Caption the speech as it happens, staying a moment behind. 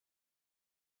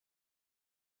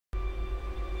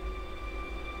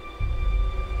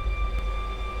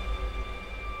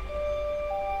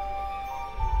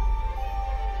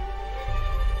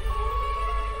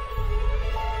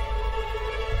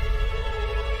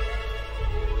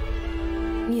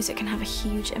Music can have a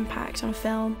huge impact on a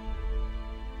film.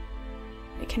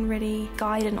 It can really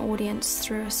guide an audience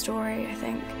through a story, I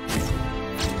think.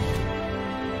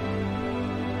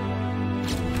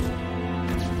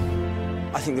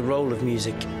 I think the role of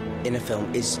music in a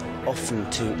film is often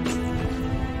to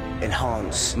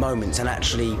enhance moments and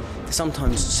actually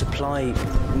sometimes supply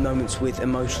moments with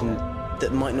emotion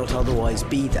that might not otherwise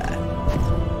be there.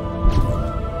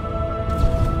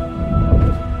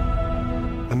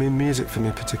 I mean, music for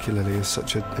me particularly is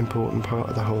such an important part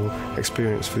of the whole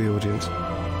experience for the audience.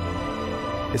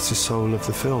 It's the soul of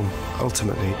the film,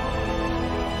 ultimately.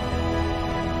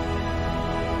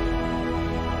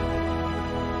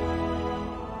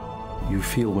 You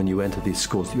feel when you enter these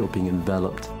scores that you're being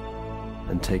enveloped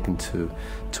and taken to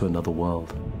another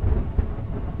world.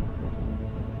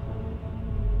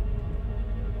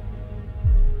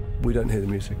 We don't hear the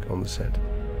music on the set.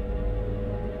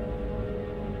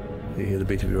 You hear the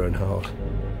beat of your own heart.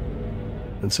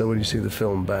 And so when you see the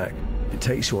film back, it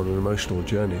takes you on an emotional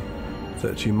journey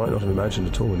that you might not have imagined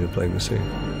at all when you're playing the scene.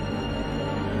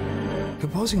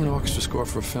 Composing an orchestra score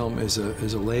for a film is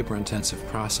a labor-intensive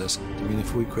process. I mean,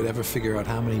 if we could ever figure out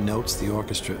how many notes the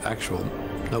orchestra, actual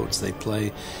notes they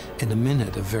play in a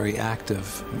minute of very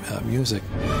active music.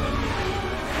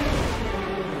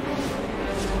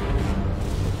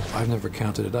 I've never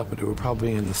counted it up, but it were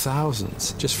probably in the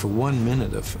thousands just for 1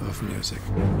 minute of music.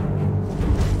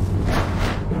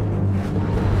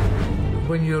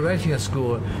 When you're writing a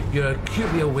score, you're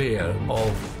acutely aware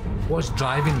of what's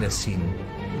driving this scene.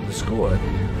 The score,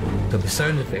 the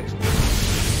sound effects.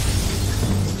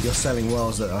 You're selling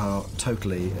worlds that are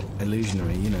totally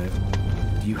illusionary, you know.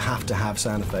 You have to have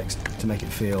sound effects to make it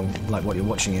feel like what you're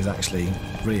watching is actually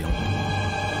real.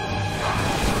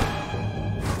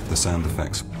 The sound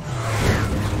effects,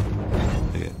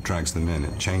 it drags them in,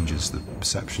 it changes the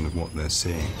perception of what they're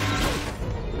seeing,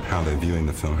 how they're viewing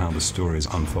the film, how the story is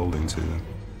unfolding to them.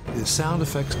 The sound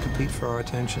effects compete for our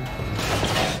attention.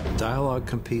 Dialogue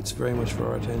competes very much for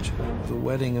our attention. The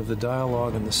wedding of the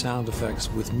dialogue and the sound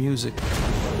effects with music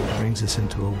brings us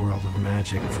into a world of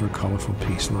magic for a colorful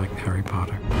piece like Harry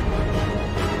Potter.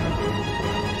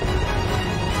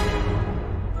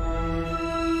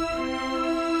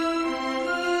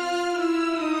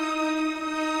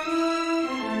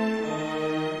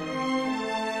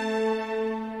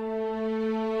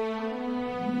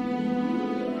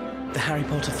 The Harry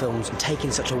Potter films have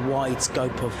taken such a wide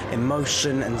scope of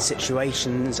emotion and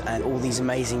situations and all these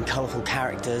amazing, colourful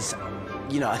characters.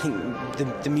 You know, I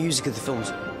think the music of the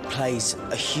films plays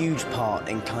a huge part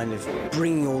in kind of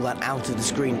bringing all that out of the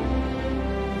screen.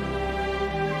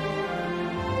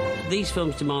 These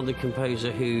films demand a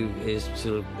composer who is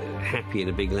sort of happy in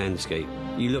a big landscape.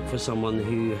 You look for someone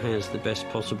who has the best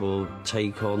possible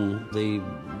take on the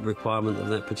requirement of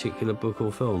that particular book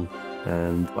or film.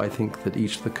 And I think that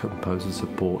each of the composers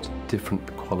have brought different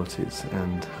qualities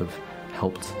and have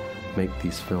helped make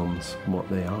these films what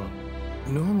they are.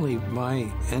 Normally,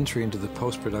 my entry into the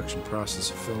post-production process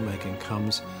of filmmaking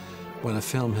comes when a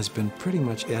film has been pretty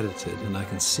much edited and I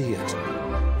can see it.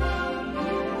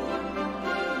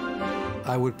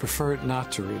 I would prefer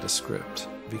not to read a script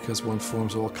because one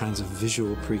forms all kinds of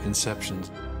visual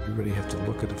preconceptions. You really have to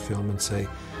look at a film and say,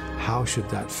 how should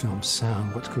that film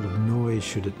sound? What kind of noise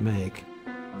should it make?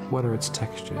 What are its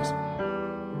textures?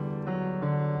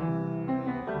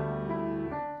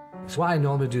 So what I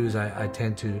normally do is I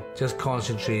tend to just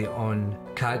concentrate on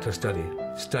character study,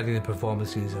 studying the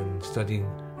performances and studying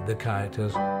the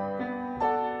characters.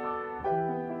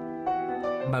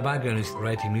 My background is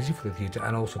writing music for the theatre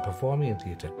and also performing in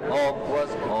theatre.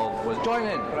 Always join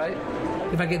in, right?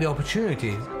 If I get the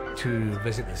opportunity to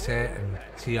visit the set and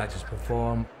see actors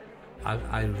perform,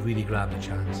 I really grab the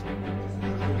chance.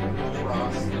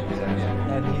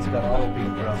 And he's got all the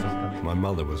big process. My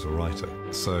mother was a writer,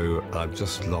 so I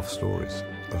just love stories.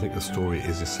 I think the story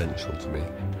is essential to me,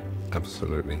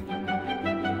 absolutely.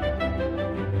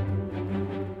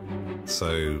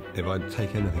 So if I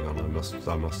take anything on, I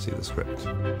must see the script.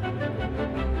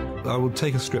 I will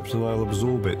take a script and I'll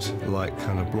absorb it like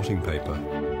kind of blotting paper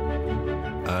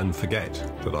and forget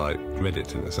that I read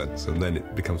it in a sense, and then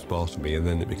it becomes part of me, and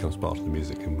then it becomes part of the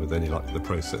music, and with any luck, the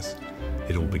process,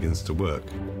 it all begins to work.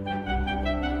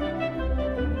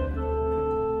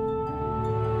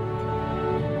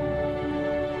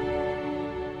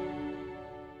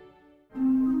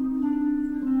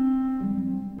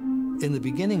 In the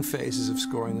beginning phases of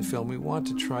scoring the film, we want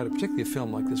to try to, particularly a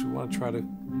film like this, we want to try to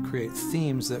create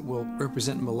themes that will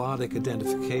represent melodic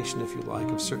identification, if you like,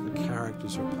 of certain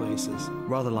characters or places.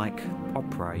 Rather like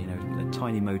opera, you know, the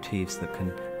tiny motifs that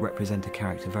can represent a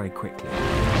character very quickly.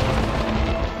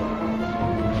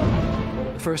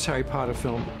 first Harry Potter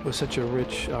film was such a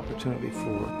rich opportunity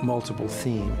for multiple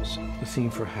themes. The theme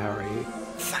for Harry.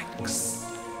 Thanks.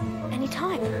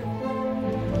 Anytime.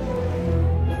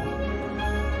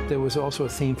 There was also a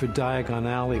theme for Diagon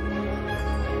Alley.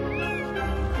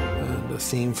 And a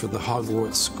theme for the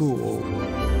Hogwarts School.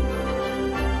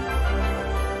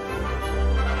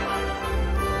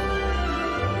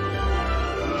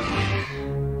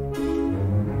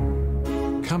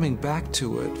 Coming back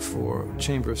to it for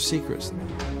Chamber of Secrets,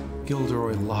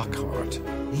 Gilderoy Lockhart.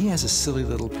 He has a silly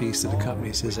little piece that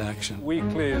accompanies his action.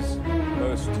 Weekly's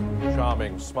Most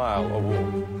Charming Smile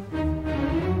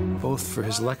Award. Both for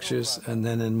his lectures and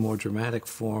then in more dramatic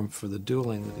form for the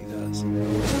dueling that he does.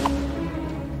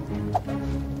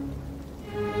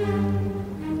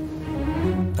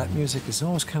 That music is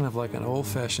almost kind of like an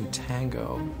old-fashioned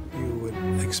tango. You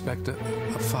would expect a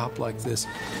fop like this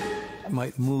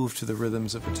might move to the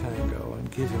rhythms of a tango and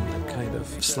give him that kind of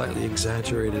slightly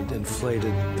exaggerated,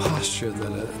 inflated posture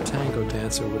that a tango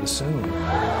dancer would assume.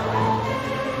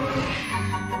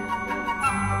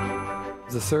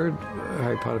 The third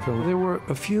Harry Potter film, there were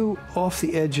a few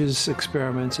off-the-edges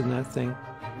experiments in that thing.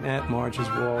 Aunt Marge's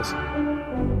walls.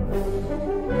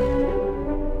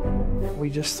 We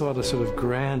just thought a sort of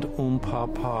grand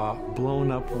papa,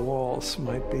 blown-up waltz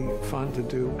might be fun to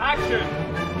do. Action!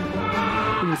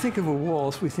 When we think of a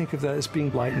waltz, we think of that as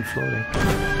being light and floating.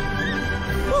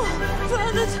 Oh,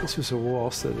 Bernard! This was a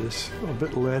waltz that is a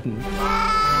bit leaden.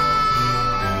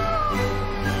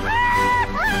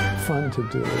 Fun to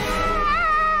do.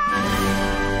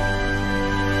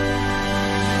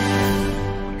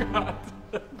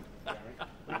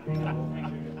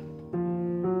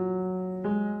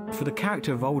 For the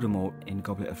character of Voldemort in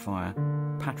Goblet of Fire,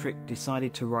 Patrick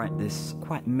decided to write this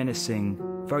quite menacing,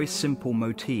 very simple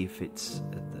motif. It's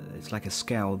like a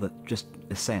scale that just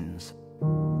ascends.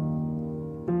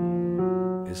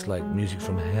 It's like music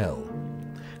from hell,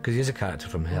 because he is a character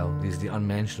from hell. He's the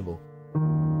unmentionable.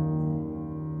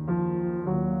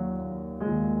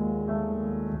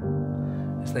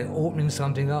 It's like opening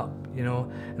something up, you know,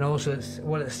 and also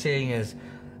what it's saying is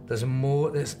there's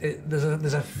more. There's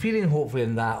a feeling, hopefully,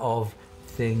 in that of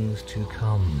things to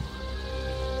come.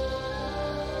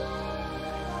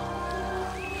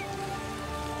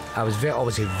 I was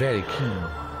obviously very keen,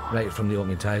 right from the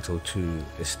opening title, to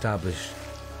establish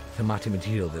thematic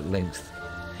material that linked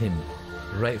him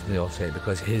right from the offset,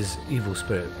 because his evil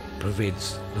spirit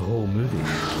pervades the whole movie.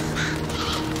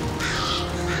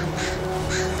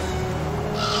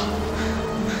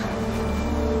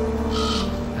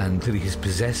 And clearly he's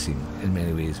possessing, in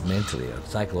many ways, mentally or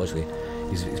psychologically,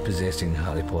 he's possessing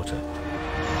Harry Potter.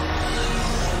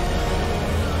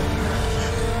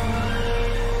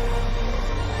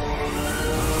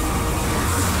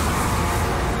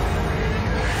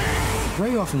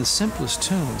 Very often the simplest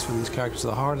tunes for these characters are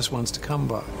the hardest ones to come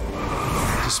by.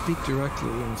 To speak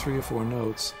directly in 3 or 4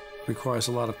 notes requires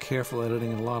a lot of careful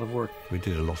editing and a lot of work. We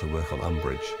did a lot of work on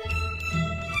Umbridge.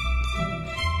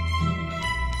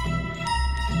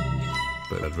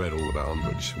 But I'd read all about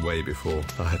Umbridge way before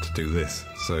I had to do this,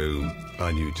 so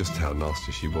I knew just how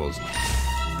nasty she was.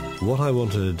 What I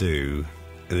wanted to do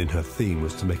in her theme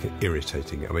was to make it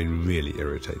irritating, I mean really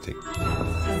irritating.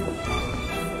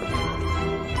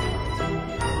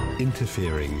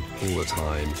 Interfering all the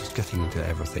time, just getting into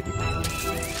everything.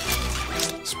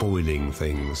 Spoiling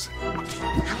things.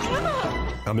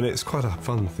 I mean, it's quite a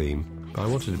fun theme, but I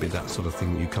wanted it to be that sort of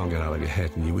thing that you can't get out of your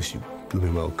head and you wish you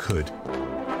blooming well could.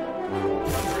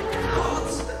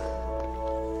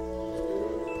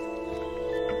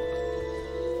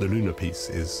 The Luna piece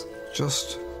is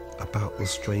just about the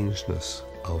strangeness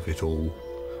of it all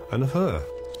and of her.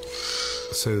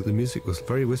 So the music was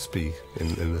very wispy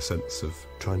in the sense of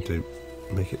trying to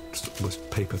make it almost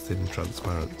paper-thin,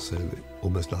 transparent, so that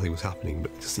almost nothing was happening,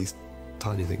 but just these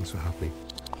tiny things were happening.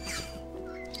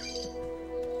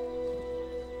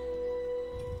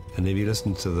 And if you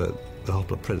listen to the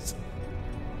Half-Blood Prince,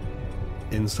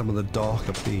 in some of the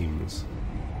darker themes,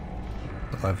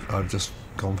 I've just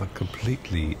gone for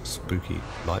completely spooky,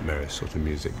 nightmarish sort of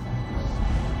music.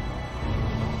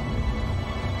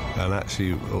 And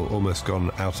actually almost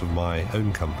gone out of my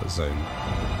own comfort zone.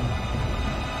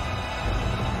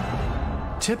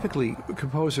 Typically, a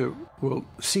composer will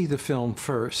see the film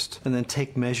first and then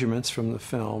take measurements from the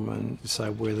film and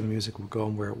decide where the music will go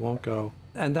and where it won't go.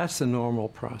 And that's the normal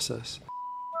process.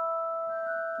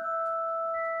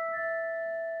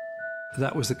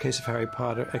 That was the case of Harry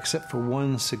Potter, except for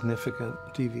one significant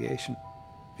deviation.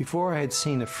 Before I had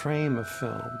seen a frame of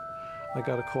film, I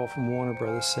got a call from Warner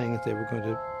Brothers saying that they were going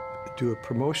to do a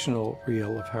promotional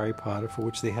reel of Harry Potter for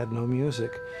which they had no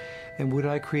music, and would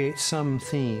I create some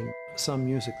theme, some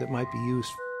music that might be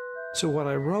used. So what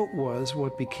I wrote was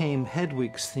what became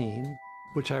Hedwig's theme,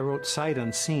 which I wrote sight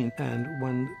unseen, and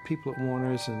when people at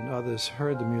Warner's and others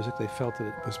heard the music, they felt that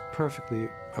it was perfectly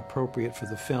appropriate for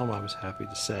the film, I was happy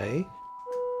to say.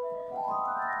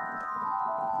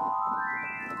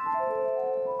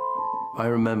 I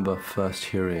remember first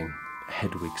hearing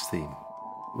Hedwig's theme.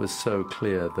 It was so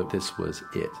clear that this was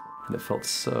it, and it felt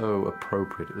so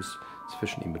appropriate. It was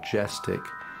sufficiently majestic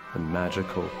and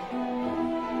magical.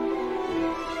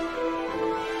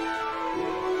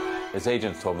 His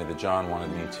agents told me that John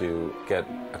wanted me to get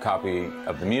a copy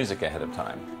of the music ahead of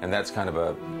time. And that's kind of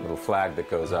a little flag that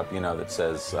goes up, you know, that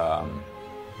says,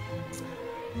 it's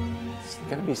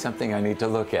going to be something I need to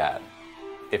look at.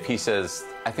 If he says,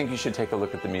 I think you should take a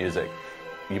look at the music,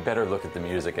 you better look at the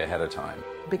music ahead of time.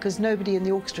 Because nobody in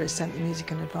the orchestra is sent the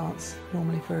music in advance,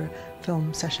 normally for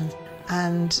film sessions.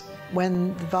 And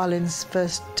when the violins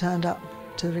first turned up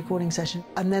to the recording session,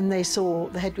 and then they saw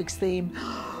the Hedwig's theme,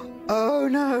 oh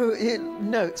no,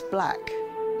 notes, black,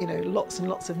 you know, lots and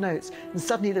lots of notes. And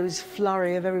suddenly there was a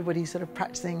flurry of everybody sort of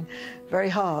practicing very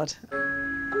hard.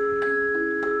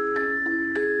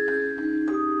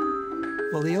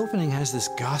 Well, the opening has this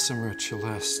gossamer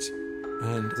celeste,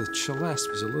 and the celeste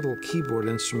is a little keyboard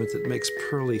instrument that makes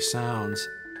pearly sounds.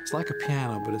 It's like a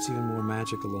piano, but it's even more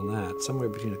magical than that, somewhere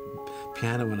between a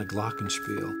piano and a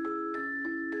glockenspiel.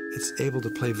 It's able to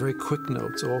play very quick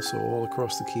notes also all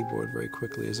across the keyboard very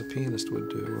quickly, as a pianist would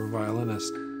do, or a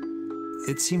violinist.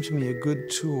 It seemed to me a good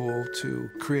tool to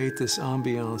create this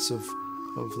ambiance of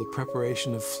the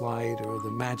preparation of flight, or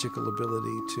the magical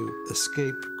ability to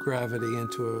escape gravity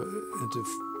into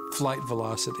flight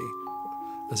velocity,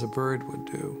 as a bird would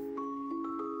do.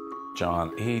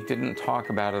 John, he didn't talk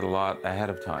about it a lot ahead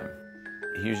of time.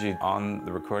 Usually on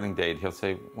the recording date, he'll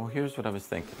say, well, here's what I was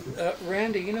thinking.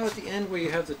 Randy, you know at the end where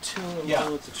you have the tune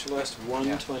along with the celeste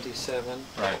 127?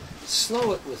 Right.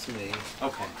 Slow it with me.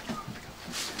 Okay.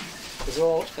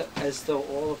 As though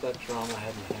all of that drama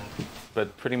hadn't happened.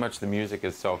 But pretty much the music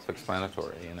is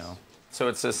self-explanatory, you know. So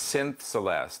it says synth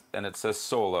Celeste, and it says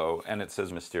solo, and it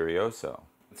says Mysterioso.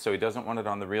 So he doesn't want it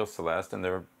on the real Celeste, and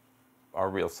there are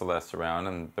real Celestes around,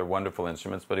 and they're wonderful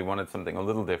instruments, but he wanted something a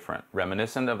little different,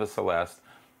 reminiscent of a Celeste,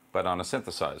 but on a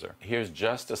synthesizer. Here's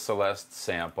just a Celeste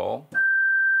sample.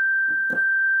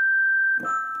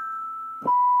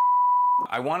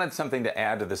 I wanted something to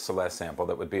add to the Celeste sample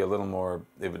that would be a little more,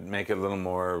 it would make it a little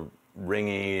more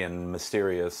ringy and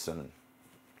mysterious, and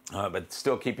but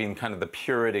still keeping kind of the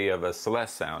purity of a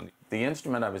Celeste sound. The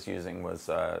instrument I was using was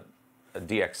a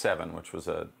DX7, which was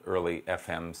an early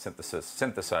FM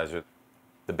synthesizer.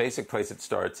 The basic place it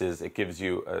starts is it gives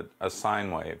you a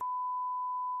sine wave.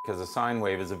 Because a sine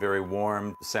wave is a very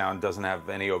warm sound, doesn't have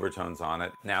any overtones on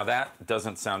it. Now that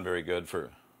doesn't sound very good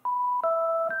for...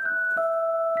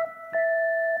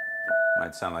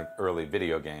 Might sound like early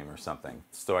video game or something.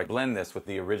 So I blend this with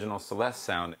the original Celeste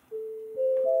sound.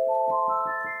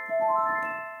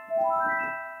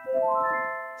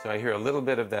 So I hear a little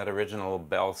bit of that original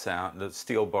bell sound, the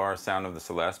steel bar sound of the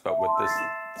Celeste, but with this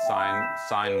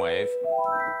sine wave.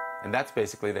 And that's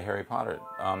basically the Harry Potter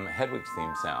Hedwig's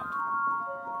theme sound.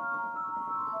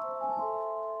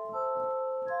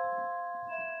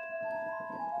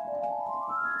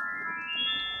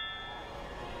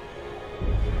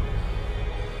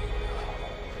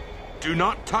 Do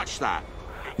not touch that!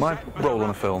 My role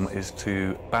on a film is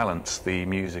to balance the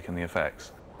music and the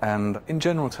effects. And in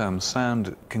general terms,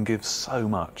 sound can give so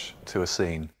much to a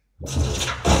scene.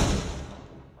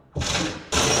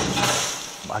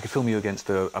 I could film you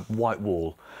against a white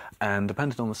wall, and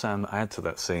depending on the sound that I add to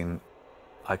that scene,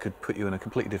 I could put you in a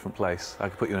completely different place. I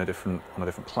could put you on a different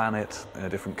planet, in a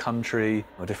different country,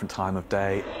 or a different time of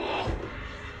day.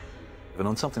 And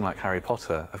on something like Harry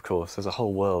Potter, of course, there's a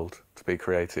whole world to be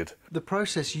created. The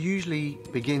process usually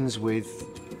begins with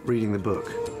reading the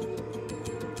book.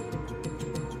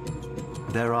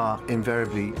 There are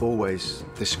invariably always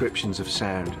descriptions of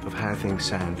sound, of how things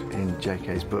sound in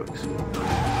J.K.'s books.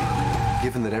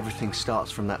 Given that everything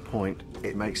starts from that point,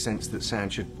 it makes sense that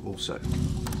sound should also.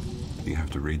 You have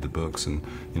to read the books, and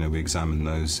we examine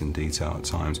those in detail at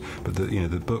times. But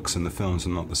the books and the films are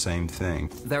not the same thing.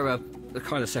 There are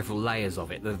kind of several layers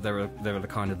of it. There are the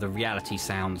kind of the reality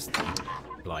sounds,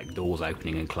 like doors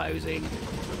opening and closing,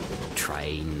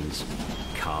 trains,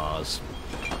 cars.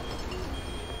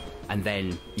 And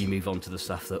then you move on to the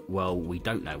stuff that, well, we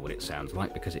don't know what it sounds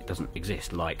like because it doesn't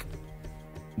exist, like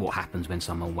what happens when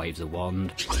someone waves a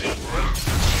wand,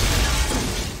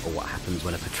 or what happens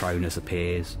when a Patronus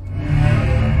appears.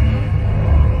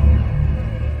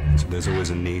 There's always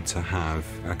a need to have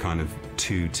a kind of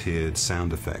two-tiered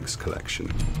sound effects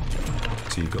collection.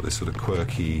 So you've got this sort of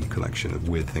quirky collection of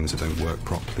weird things that don't work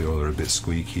properly or are a bit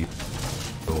squeaky,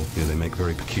 or they make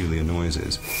very peculiar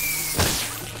noises.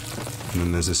 And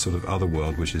then there's this sort of other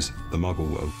world, which is the Muggle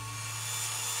world,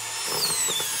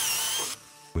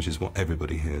 which is what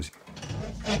everybody hears.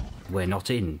 We're not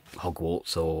in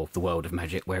Hogwarts or the world of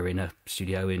magic, we're in a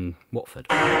studio in Watford.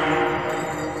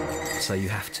 So you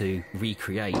have to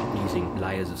recreate using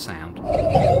layers of sound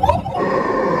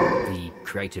the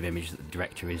creative image that the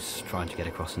director is trying to get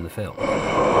across in the film.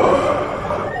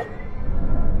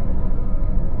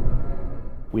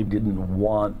 We didn't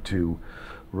want to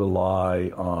rely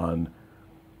on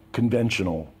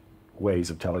conventional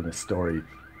ways of telling a story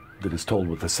that is told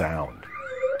with the sound.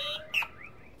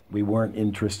 We weren't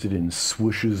interested in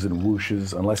swooshes and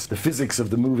whooshes unless the physics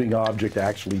of the moving object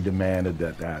actually demanded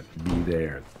that that be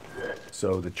there.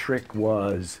 So the trick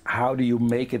was, how do you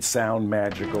make it sound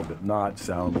magical but not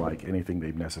sound like anything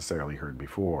they've necessarily heard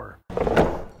before?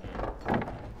 A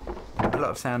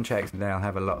lot of sound checks now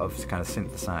have a lot of kind of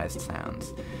synthesized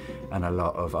sounds and a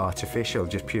lot of artificial,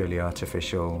 just purely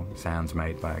artificial sounds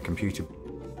made by a computer.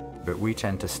 But we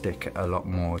tend to stick a lot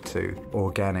more to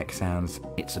organic sounds.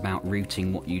 It's about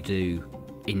rooting what you do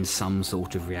in some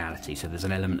sort of reality, so there's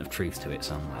an element of truth to it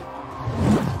somewhere.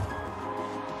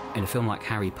 In a film like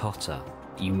Harry Potter,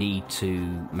 you need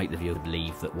to make the viewer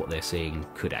believe that what they're seeing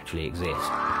could actually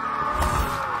exist.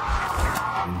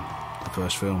 The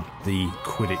first film, the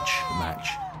Quidditch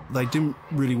match, they didn't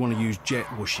really want to use jet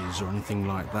whooshes or anything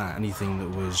like that, anything that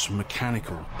was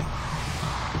mechanical.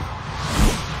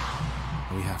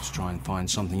 We have to try and find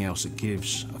something else that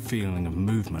gives a feeling of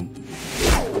movement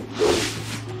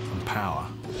and power.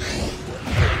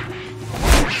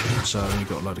 So we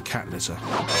got a load of cat litter.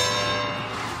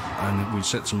 And we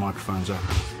set some microphones up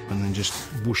and then just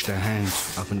whooshed our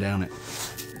hands up and down it.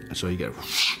 And so you get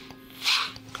whoosh,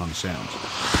 kind of sounds.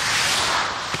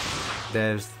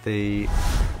 There's the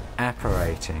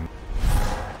apparating.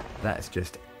 That's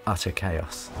just utter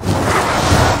chaos.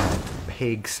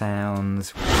 Pig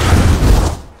sounds.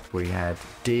 We had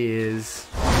deers.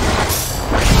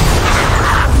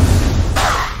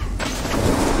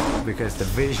 Because the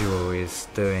visual is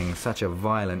doing such a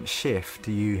violent shift,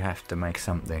 you have to make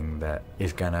something that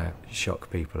is going to shock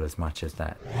people as much as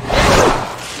that.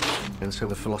 And so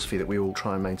the philosophy that we all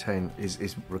try and maintain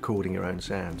is recording your own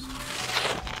sounds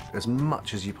as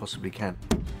much as you possibly can.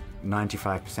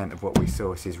 95% of what we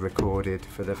source is recorded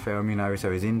for the film, you know,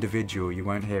 so as individual, you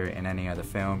won't hear it in any other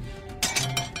film.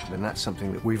 And that's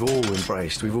something that we've all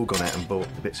embraced. We've all gone out and bought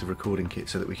bits of recording kit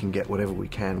so that we can get whatever we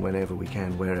can, whenever we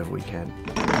can, wherever we can.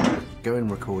 Go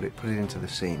and record it, put it into the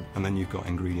scene. And then you've got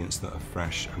ingredients that are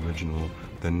fresh, original,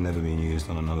 they're never been used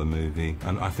on another movie.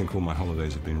 And I think all my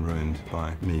holidays have been ruined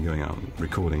by me going out and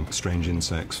recording strange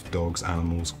insects, dogs,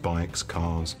 animals, bikes,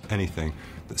 cars, anything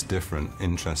that's different,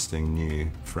 interesting, new,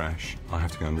 fresh. I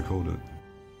have to go and record it.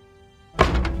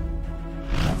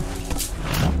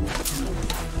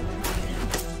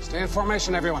 Stay in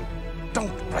formation, everyone.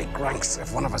 Don't break ranks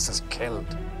if one of us is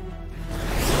killed.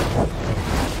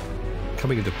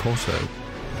 Coming into Porto,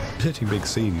 hitting big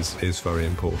scenes is very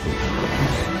important.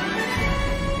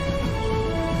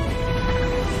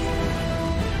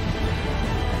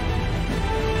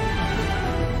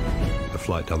 The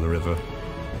flight down the river,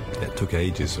 it took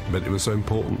ages, but it was so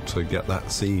important to get that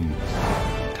scene,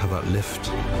 to have that lift.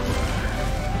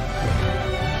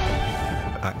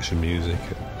 Action music,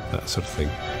 that sort of thing.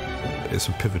 It's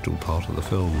a pivotal part of the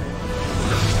film.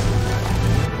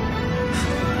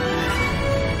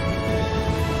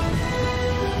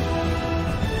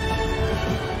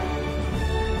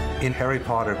 In Harry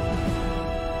Potter,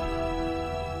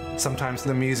 sometimes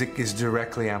the music is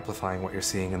directly amplifying what you're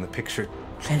seeing in the picture.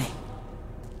 Lenny.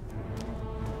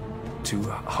 To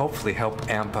hopefully help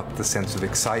amp up the sense of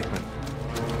excitement.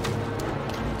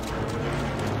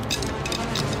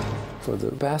 For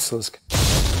the basilisk,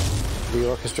 the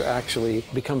orchestra actually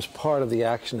becomes part of the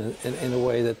action in a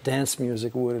way that dance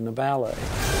music would in a ballet.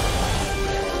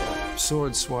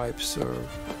 Sword swipes are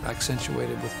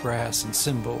accentuated with brass and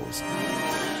cymbals.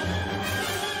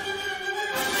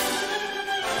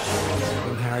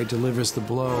 When Harry delivers the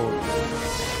blow,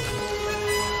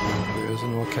 there's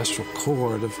an orchestral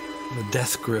chord of the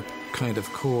death grip kind of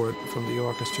chord from the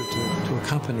orchestra to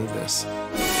accompany this.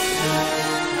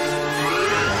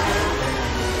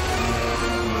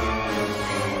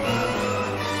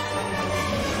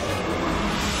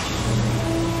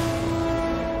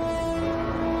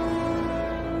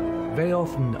 Very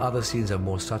often other scenes are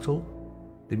more subtle.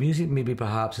 The music maybe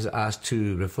perhaps is asked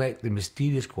to reflect the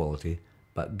mysterious quality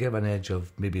but give an edge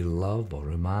of maybe love or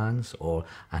romance or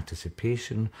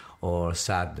anticipation or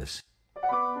sadness.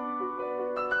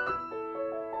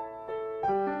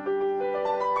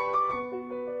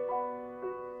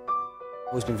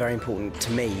 It's been very important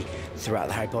to me throughout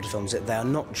the Harry Potter films that they are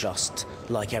not just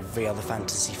like every other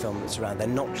fantasy film that's around. They're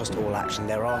not just all action.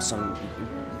 There are some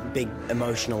big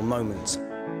emotional moments.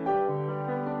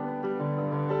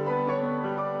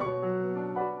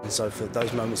 And so for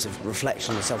those moments of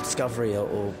reflection and self-discovery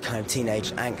or kind of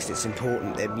teenage angst, it's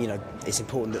important that, you know, it's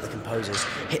important that the composers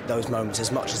hit those moments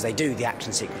as much as they do the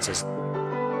action sequences.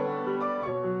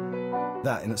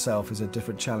 That in itself is a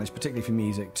different challenge, particularly for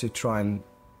music, to try and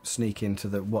sneak into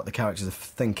what the characters are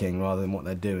thinking rather than what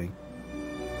they're doing.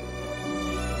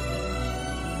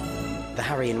 The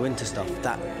Harry and Winter stuff,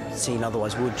 that scene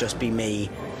otherwise would just be me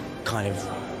kind of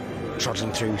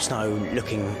trudging through snow,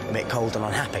 looking a bit cold and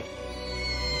unhappy.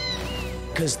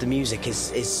 Because the music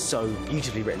is so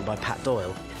beautifully written by Pat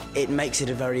Doyle, it makes it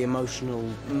a very emotional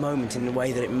moment in a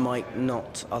way that it might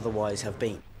not otherwise have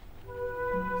been.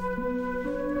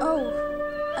 Oh,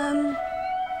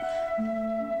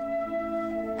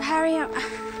 Harry,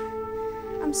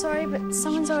 I'm sorry, but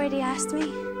someone's already asked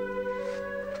me.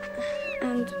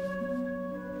 And,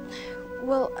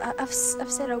 well, I've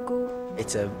said I'll go.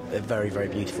 It's a very, very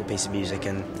beautiful piece of music,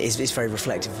 and it's very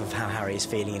reflective of how Harry is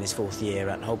feeling in his 4th year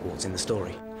at Hogwarts in the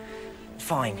story.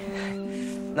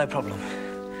 Fine. No problem.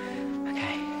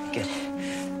 Okay, good.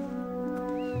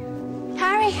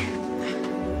 Harry!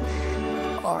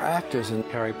 Our actors in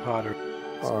Harry Potter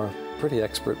are pretty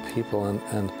expert people,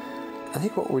 and I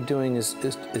think what we're doing is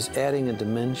adding a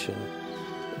dimension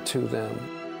to them,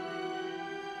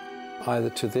 either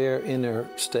to their inner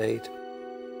state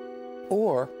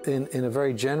or, in a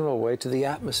very general way, to the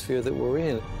atmosphere that we're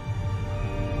in.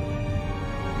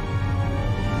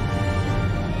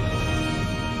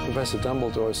 Professor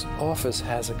Dumbledore's office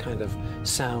has a kind of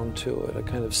sound to it, a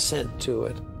kind of scent to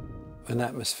it, an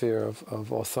atmosphere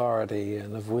of authority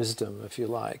and of wisdom, if you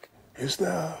like. Is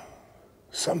there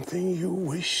something you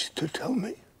wish to tell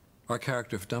me? Our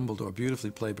character of Dumbledore,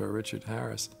 beautifully played by Richard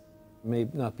Harris, may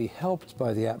not be helped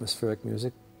by the atmospheric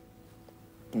music.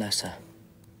 No, sir.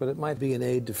 But it might be an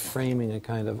aid to framing a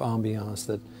kind of ambiance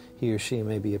that he or she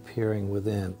may be appearing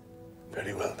within.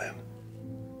 Very well, then.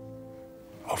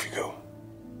 Off you go.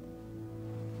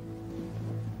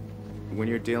 When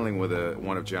you're dealing with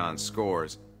one of John's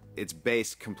scores, it's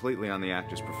based completely on the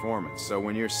actor's performance. So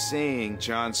when you're seeing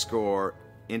John's score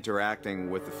interacting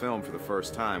with the film for the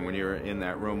first time, when you're in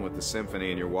that room with the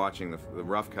symphony and you're watching the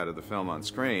rough cut of the film on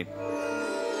screen,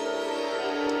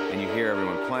 and you hear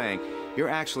everyone playing, you're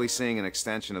actually seeing an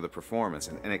extension of the performance,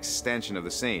 an extension of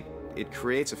the scene. It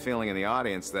creates a feeling in the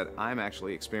audience that I'm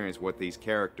actually experiencing what these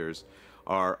characters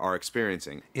are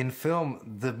experiencing. In film,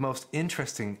 the most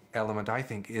interesting element, I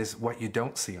think, is what you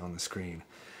don't see on the screen.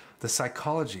 The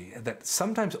psychology that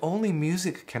sometimes only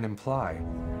music can imply.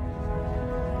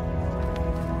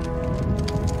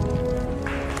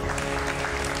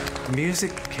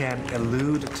 Music can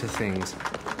allude to things.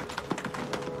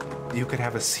 You could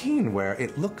have a scene where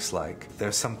it looks like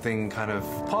there's something kind of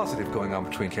positive going on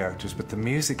between characters, but the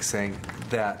music's saying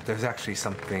that there's actually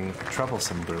something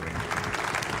troublesome brewing.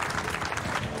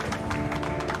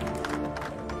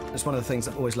 It's one of the things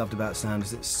I've always loved about sound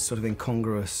is it's sort of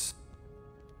incongruous.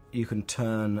 You can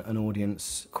turn an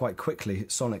audience quite quickly,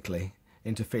 sonically,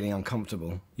 into feeling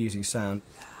uncomfortable using sound.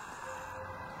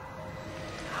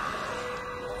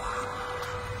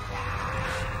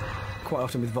 Quite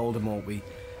often with Voldemort, we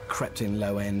crept in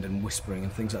low end and whispering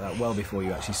and things like that well before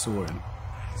you actually saw him.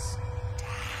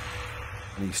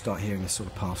 And you start hearing this sort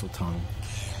of parcel tongue,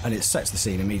 and it sets the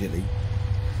scene immediately.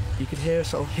 You could hear a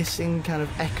sort of hissing, kind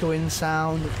of echoing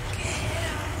sound.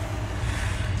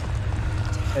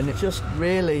 And it just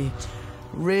really,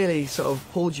 really sort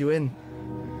of pulled you in.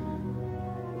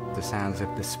 The sounds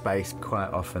of the space quite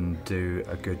often do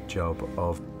a good job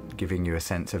of giving you a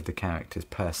sense of the character's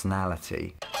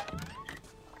personality.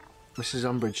 Mrs.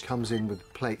 Umbridge comes in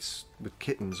with plates with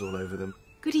kittens all over them.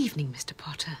 Good evening, Mr.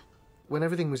 Potter. When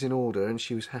everything was in order and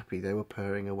she was happy, they were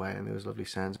purring away and there was lovely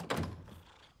sounds.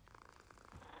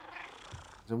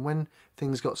 And when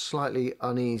things got slightly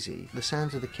uneasy, the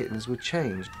sounds of the kittens would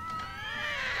change.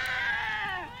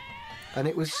 And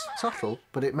it was subtle,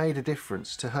 but it made a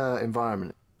difference to her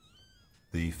environment.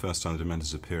 The first time the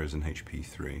Dementors appear is in HP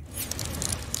 3.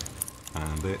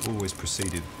 And they always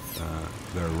preceded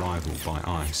their arrival by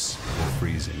ice or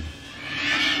freezing.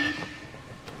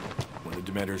 When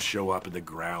the Dementors show up and the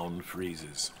ground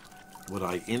freezes, what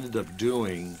I ended up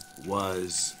doing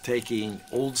was taking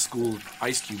old school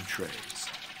ice cube trays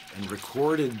and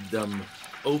recorded them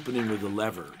opening of the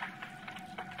lever.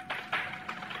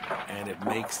 And it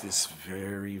makes this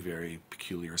very, very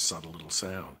peculiar, subtle little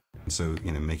sound. So,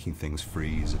 you know, making things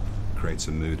freeze creates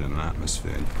a mood and an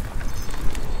atmosphere.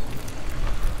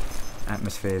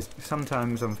 Atmospheres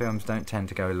sometimes on films don't tend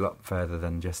to go a lot further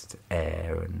than just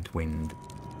air and wind.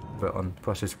 But on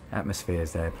Potter's,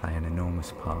 atmospheres there play an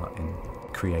enormous part in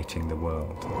creating the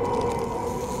world.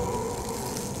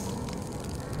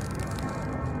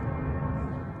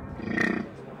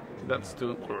 That's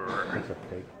too...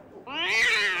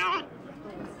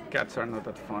 Cats are not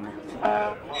that funny.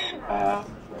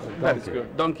 That is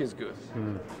good. Donkey is good.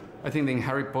 I think in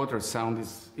Harry Potter sound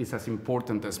is as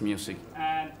important as music.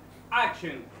 And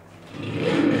action!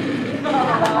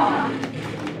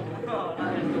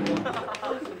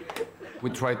 We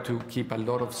tried to keep a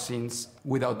lot of scenes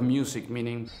without music,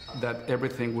 meaning that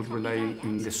everything would rely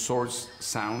in the source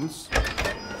sounds.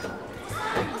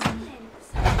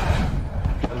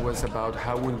 It was about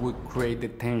how we would create the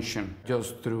tension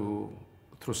just through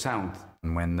sound.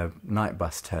 And when the night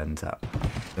bus turns up,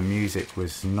 the music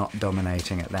was not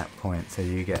dominating at that point, so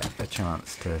you get a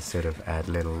chance to sort of add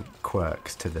little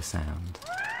quirks to the sound.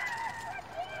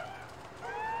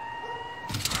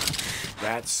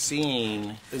 That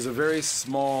scene is a very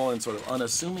small and sort of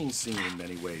unassuming scene in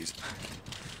many ways.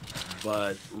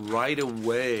 But right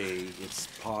away, its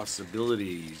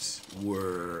possibilities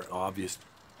were obvious.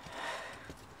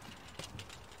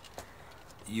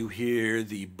 You hear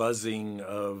the buzzing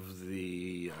of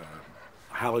the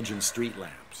halogen street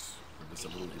lamps. There's a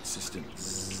little insistent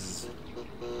zzz,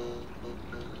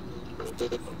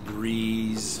 a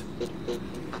breeze,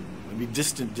 maybe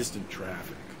distant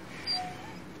traffic.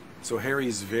 So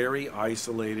Harry's very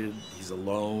isolated, he's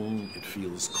alone, it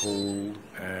feels cold,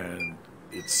 and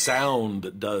it's sound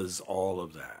that does all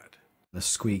of that. The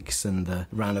squeaks and the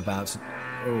roundabouts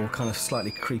are all kind of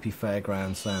slightly creepy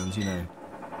fairground sounds, you know.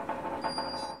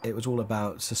 It was all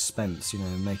about suspense, you know,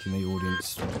 making the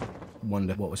audience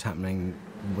wonder what was happening,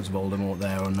 was Voldemort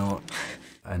there or not.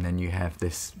 And then you have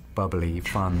this bubbly,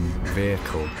 fun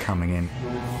vehicle coming in.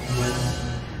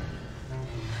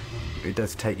 It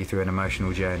does take you through an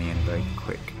emotional journey in a very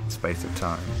quick space of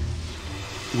time.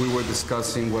 We were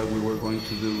discussing what we were going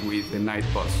to do with the night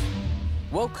bus.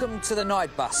 Welcome to the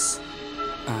night bus.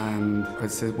 And I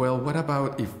said, well, what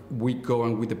about if we go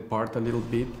and we depart a little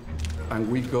bit and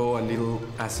we go a little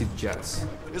acid jazz?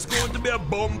 It's going to be a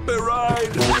bumpy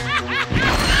ride!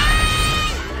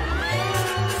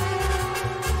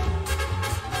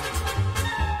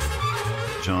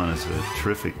 John is a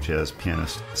terrific jazz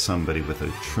pianist, somebody with a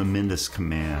tremendous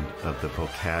command of the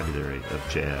vocabulary of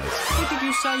jazz. What did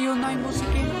you say your name was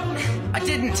again? I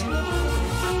didn't.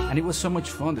 And it was so much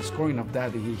fun, the scoring of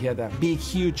that. He had a big,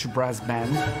 huge brass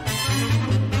band.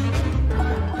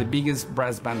 The biggest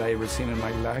brass band I ever seen in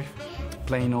my life,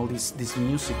 playing all this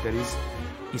music that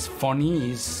is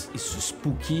funny, is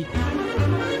spooky.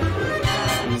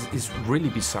 It's really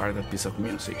bizarre, that piece of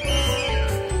music.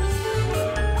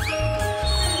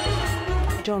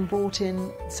 John brought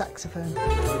in saxophone.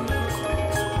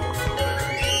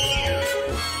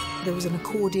 There was an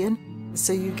accordion,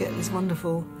 so you get this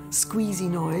wonderful squeezy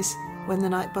noise when the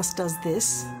night bus does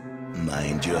this.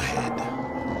 Mind your head.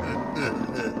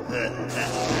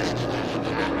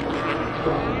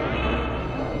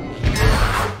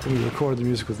 When we recorded the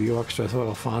music with the orchestra, I thought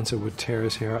Alfonso would tear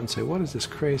his hair out and say, "What is this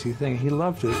crazy thing?" He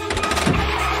loved it.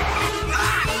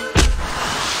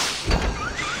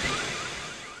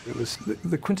 It was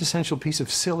the quintessential piece of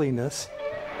silliness.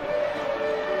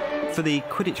 For the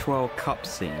Quidditch World Cup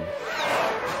scene,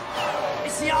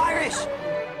 It's the Irish!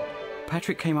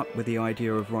 Patrick came up with the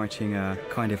idea of writing a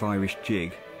kind of Irish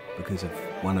jig because of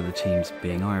one of the teams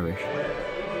being Irish.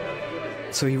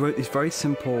 So he wrote this very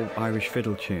simple Irish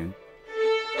fiddle tune.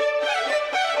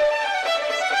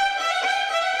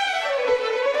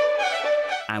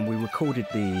 And we recorded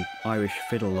the Irish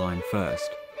fiddle line first,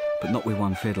 but not with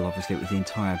one fiddle, obviously, it was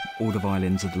all the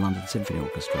violins of the London Symphony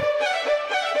Orchestra.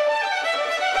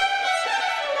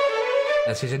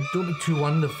 As he said, don't be too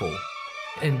wonderful,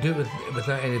 and do it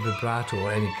without any vibrato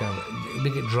or any kind of,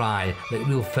 make it dry, like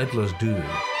real fiddlers do.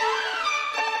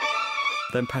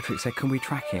 Then Patrick said, can we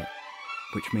track it?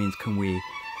 Which means, can we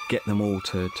get them all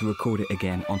to record it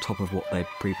again on top of what they'd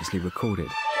previously recorded?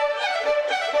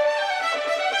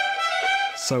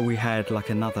 So we had like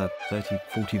another 30,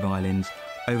 40 violins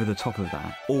over the top of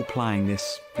that, all playing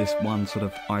this one sort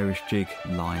of Irish jig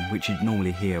line, which you'd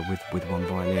normally hear with one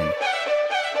violin.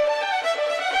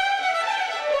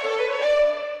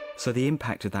 So the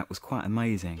impact of that was quite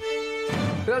amazing.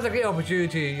 But that was a great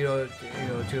opportunity, to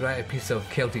write a piece of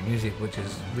Celtic music, which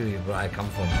is really where I come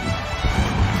from.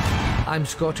 I'm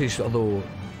Scottish, although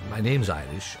my name's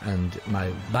Irish, and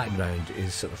my background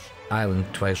is sort of Ireland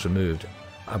twice removed.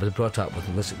 I was brought up with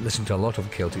listening to a lot of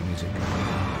Celtic music.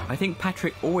 I think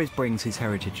Patrick always brings his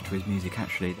heritage to his music,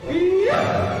 actually.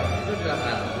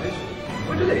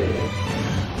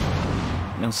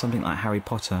 Now, something like Harry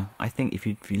Potter, I think if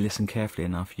you listen carefully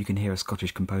enough, you can hear a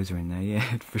Scottish composer in there,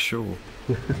 yeah, for sure.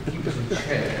 Keep us in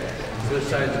check, so it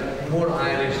sounds more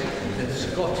Irish than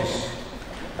Scottish.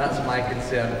 That's my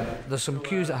concern. There's some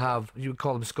cues that have, you would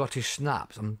call them Scottish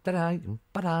snaps. But I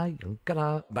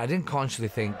didn't consciously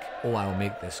think, oh, I'll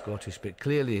make this Scottish. But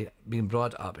clearly, being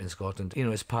brought up in Scotland, you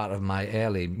know, it's part of my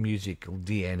early musical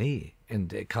DNA,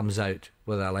 and it comes out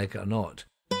whether I like it or not.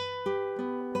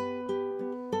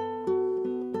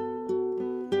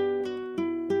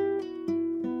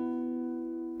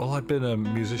 Well, I've been a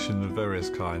musician of various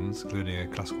kinds, including a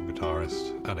classical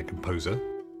guitarist and a composer,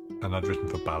 and I'd written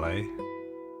for ballet.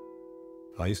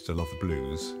 I used to love the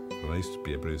blues, and I used to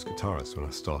be a blues guitarist when I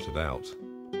started out.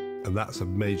 And that's a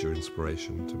major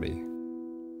inspiration to me.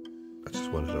 I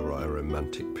just wanted to write a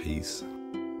romantic piece,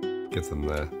 give them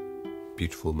their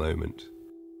beautiful moment.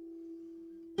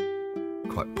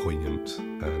 Quite poignant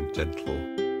and gentle.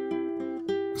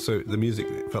 So the music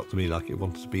felt to me like it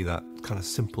wanted to be that kind of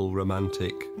simple,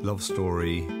 romantic, love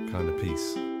story kind of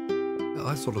piece.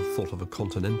 I sort of thought of a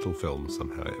continental film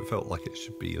somehow. It felt like it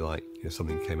should be like, you know,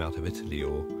 something that came out of Italy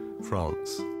or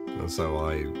France. And so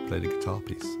I played a guitar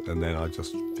piece, and then I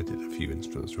just fitted a few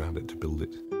instruments around it to build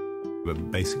it. But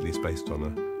basically it's based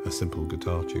on a simple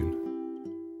guitar tune.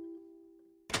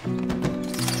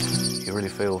 You really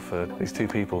feel for these two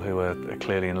people who are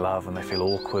clearly in love and they feel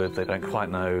awkward, they don't quite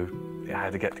know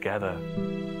how to get together.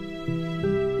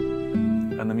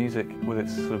 And the music, with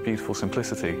its sort of beautiful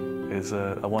simplicity, is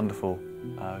a wonderful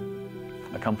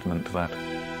accompaniment to that.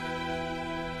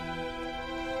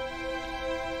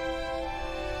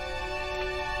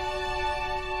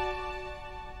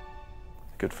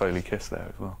 Good Foley kiss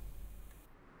there as well.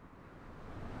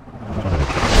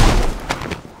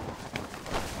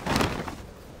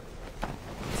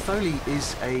 Foley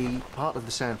is a part of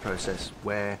the sound process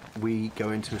where we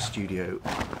go into a studio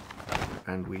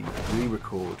and we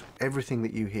re-record everything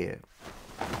that you hear.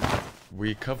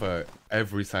 We cover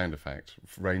every sound effect,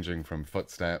 ranging from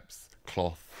footsteps,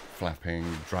 cloth flapping,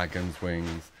 dragon's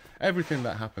wings. Everything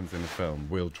that happens in a film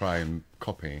we'll try and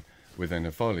copy within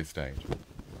a Foley stage.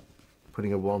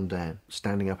 Putting a wand down,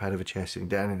 standing up out of a chair, sitting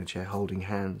down in a chair, holding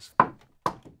hands.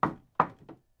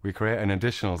 We create an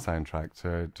additional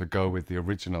soundtrack to go with the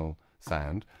original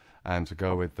sound and to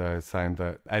go with the sound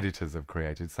that editors have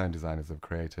created, sound designers have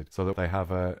created, so that they have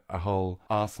a whole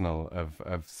arsenal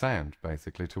of sound,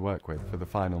 basically, to work with for the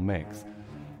final mix.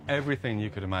 Everything you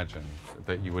could imagine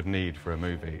that you would need for a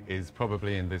movie is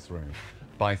probably in this room.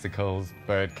 Bicycles,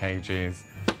 bird cages,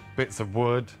 bits of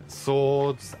wood,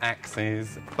 swords,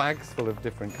 axes, bags full of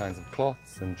different kinds of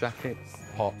cloths and jackets,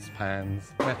 pots,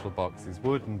 pans, metal boxes,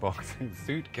 wooden boxes,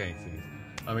 suitcases.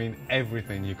 I mean,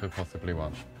 everything you could possibly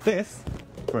want. This,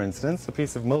 for instance, a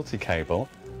piece of multi-cable,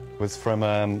 was from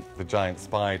the giant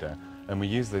spider, and we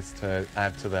use this to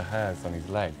add to the hairs on his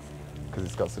legs, because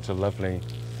it's got such a lovely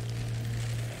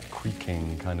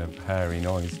creaking kind of hairy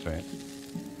noise to it.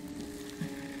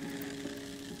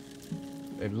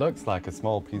 It looks like a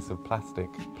small piece of plastic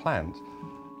plant,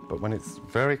 but when it's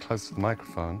very close to the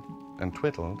microphone and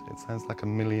twiddled, it sounds like a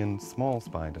million small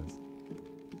spiders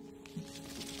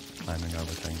climbing over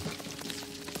things.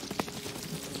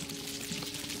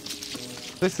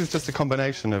 This is just a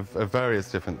combination of various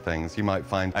different things. You might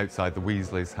find outside the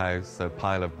Weasley's house a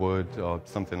pile of wood or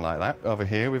something like that. Over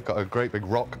here we've got a great big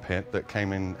rock pit that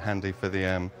came in handy for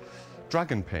the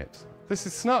dragon pit. This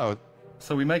is snow.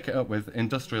 So we make it up with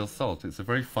industrial salt. It's a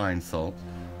very fine salt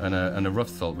and a rough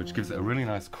salt, which gives it a really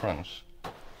nice crunch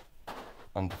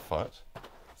underfoot.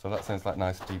 So that sounds like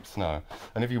nice deep snow.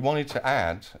 And if you wanted to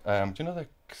add, do you know the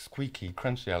squeaky,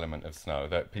 crunchy element of snow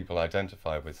that people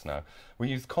identify with snow? We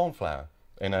use corn flour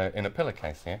in a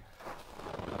pillowcase here.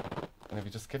 And if you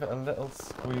just give it a little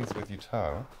squeeze with your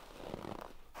toe.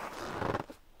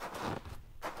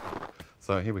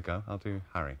 So here we go. I'll do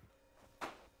Harry.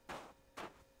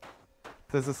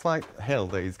 There's a slight hill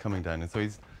that he's coming down, and so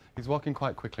he's walking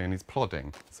quite quickly and he's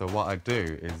plodding. So what I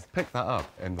do is pick that up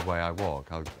in the way I walk.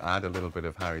 I'll add a little bit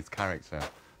of Harry's character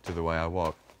to the way I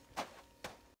walk.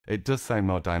 It does sound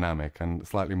more dynamic and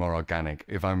slightly more organic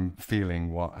if I'm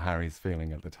feeling what Harry's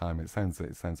feeling at the time. It sounds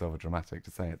overdramatic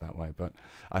to say it that way, but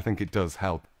I think it does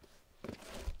help.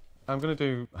 I'm going to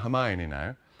do Hermione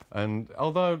now. And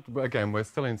although, again, we're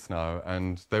still in snow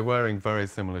and they're wearing very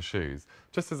similar shoes,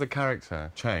 just as a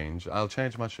character change, I'll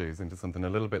change my shoes into something a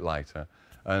little bit lighter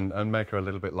and make her a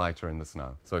little bit lighter in the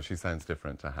snow, so she sounds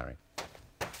different to Harry.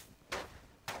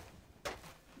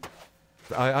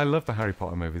 I love the Harry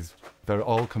Potter movies. They're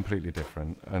all completely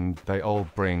different, and they all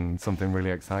bring something really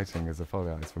exciting as a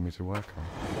Foley artist for me to work on.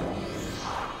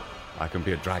 I can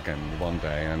be a dragon one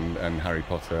day and Harry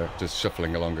Potter just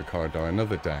shuffling along a corridor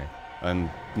another day. And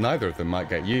neither of them might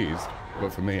get used,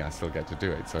 but for me, I still get to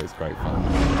do it, so it's great fun.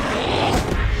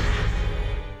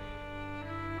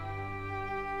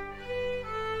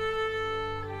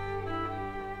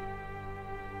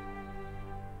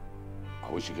 I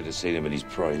wish you could have seen him in his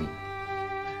prime.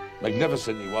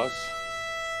 Magnificent he was.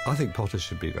 I think Potter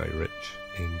should be very rich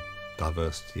in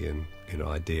diversity and in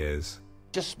ideas.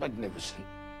 Just magnificent.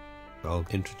 I'll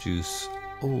introduce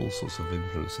all sorts of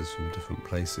influences from different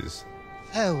places.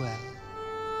 Farewell,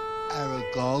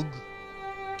 Aragog,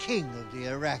 king of the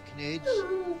arachnids.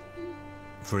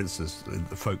 For instance, in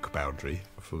the folk boundary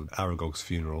for Aragog's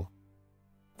funeral,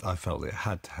 I felt it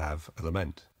had to have a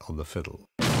lament on the fiddle.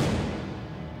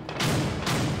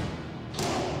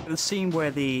 The scene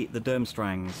where the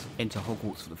Durmstrangs enter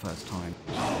Hogwarts for the first time.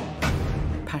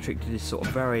 Patrick did this sort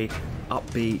of very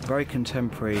upbeat, very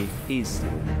contemporary, is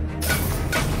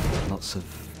lots of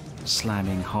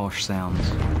slamming, harsh sounds.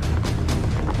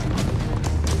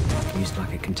 Used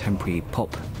like a contemporary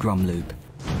pop drum loop.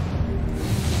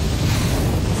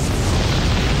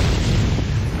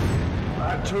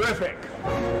 Terrific.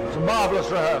 It's a marvellous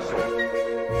rehearsal.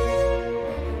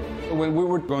 When we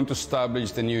were going to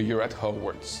establish the new year at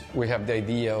Hogwarts, we have the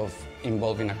idea of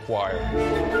involving a choir.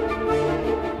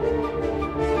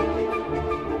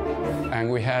 And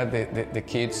we had the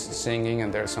kids singing,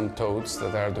 and there are some toads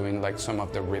that are doing like some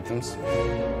of the rhythms.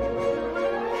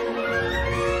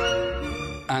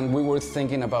 And we were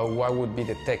thinking about what would be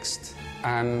the text.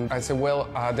 And I said, well,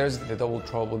 there's the double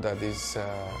trouble that is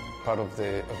part of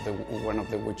one of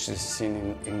the witches'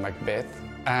 scene in Macbeth.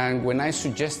 And when I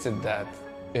suggested that,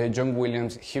 John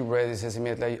Williams, he read it, says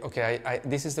immediately, okay,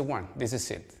 this is the one, this is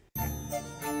it.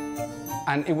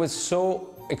 And it was so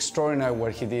extraordinary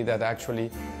what he did that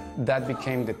actually that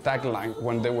became the tagline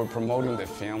when they were promoting the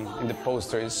film. In the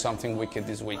poster is "Something wicked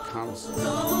this way comes."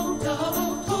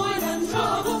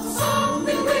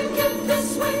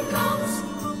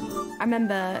 I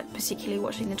remember particularly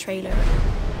watching the trailer.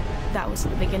 That was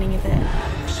at the beginning of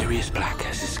it. Sirius Black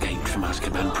has escaped from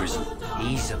Azkaban prison.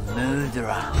 He's a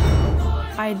murderer.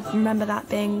 I remember that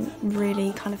being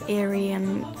really kind of eerie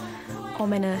and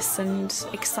ominous and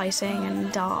exciting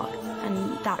and dark,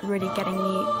 and that really getting me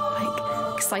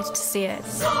like excited to see it.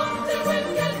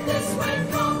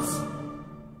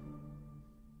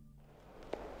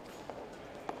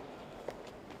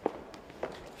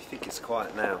 You think it's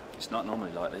quiet now? It's not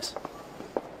normally like this.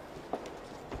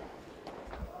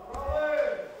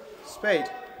 Spade.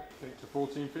 Take to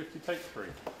 1450, take 3.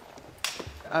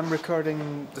 I'm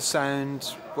recording the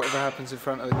sound, whatever happens in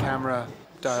front of the camera,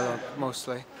 dialogue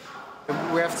mostly.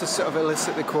 We have to sort of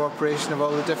elicit the cooperation of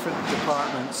all the different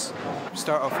departments.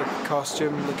 Start off with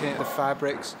costume, looking at the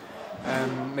fabrics,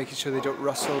 making sure they don't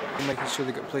rustle, making sure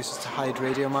they've got places to hide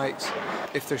radio mics.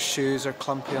 If their shoes are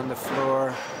clumpy on the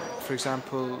floor, for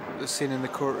example, the scene in the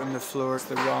courtroom, the floor is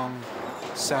the wrong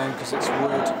sound because it's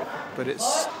wood, but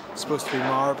it's supposed to be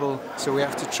marble, so we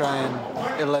have to try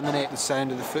and eliminate the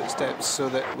sound of the footsteps so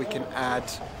that we can add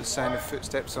the sound of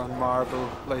footsteps on marble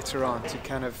later on to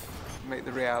kind of make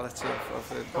the reality of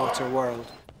the Potter world.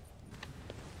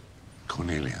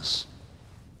 Cornelius,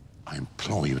 I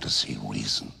implore you to see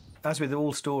reason. As with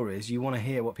all stories, you want to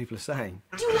hear what people are saying.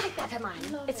 Do you like that,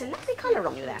 Hermione? It's a lovely colour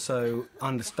on you there. So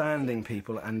understanding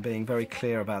people and being very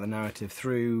clear about the narrative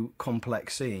through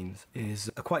complex scenes is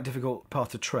a quite difficult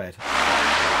path to tread.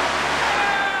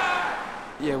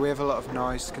 Yeah, we have a lot of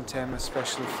noise containment,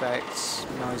 special effects,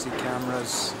 noisy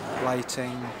cameras,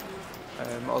 lighting,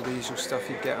 all the usual stuff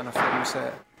you'd get on a film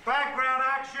set. Background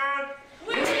action!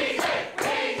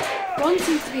 Ron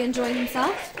seems to be enjoying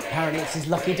himself. Apparently it's his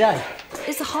lucky day.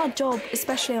 It's a hard job,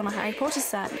 especially on a Harry Potter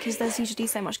set, because there's usually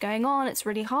so much going on. It's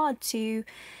really hard to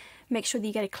make sure that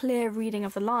you get a clear reading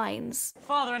of the lines.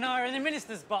 Father and I are in the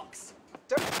minister's box.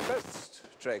 First,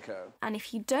 Draco. And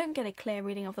if you don't get a clear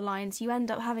reading of the lines, you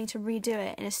end up having to redo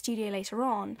it in a studio later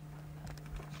on.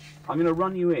 I'm going to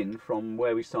run you in from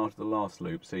where we started the last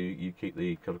loop, so you keep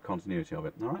the kind of continuity of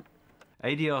it, all right?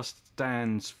 ADR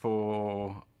stands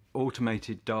for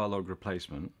Automated Dialogue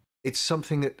Replacement. It's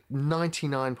something that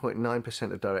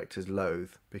 99.9% of directors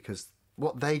loathe, because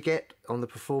what they get on the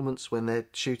performance when they're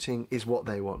shooting is what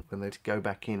they want, when they go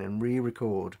back in and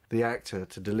re-record the actor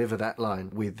to deliver that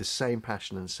line with the same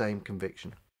passion and same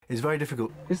conviction. It's very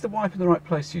difficult. Is the wipe in the right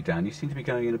place for you, Dan? You seem to be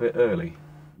going in a bit early.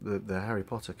 The Harry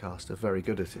Potter cast are very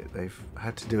good at it. They've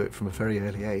had to do it from a very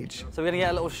early age. So we're going to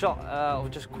get a little shot of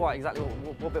just quite exactly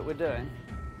what bit we're doing.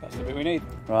 That's the bit we need.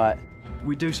 Right.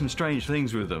 We do some strange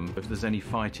things with them. If there's any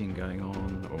fighting going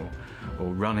on or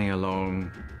running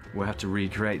along, we'll have to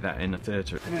recreate that in the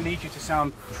theatre. I'm going to need you to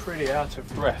sound pretty out of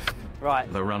breath.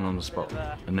 Right. They'll run on the spot,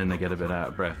 and then they get a bit out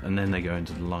of breath, and then they go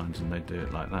into the lines and they do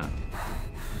it like that.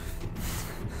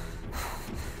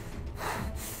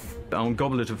 On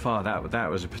Goblet of Fire, that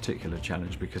was a particular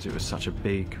challenge because it was such a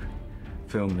big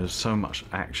film. There's so much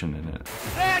action in it.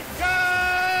 Let's go!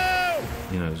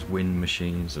 You know, there's wind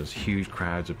machines, there's huge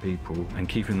crowds of people, and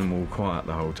keeping them all quiet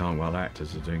the whole time while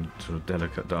actors are doing sort of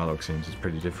delicate dialogue scenes is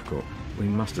pretty difficult. We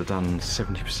must have done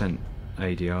 70%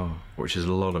 ADR, which is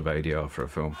a lot of ADR for a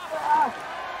film.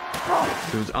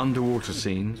 There was underwater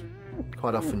scenes.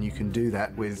 Quite often you can do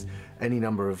that with any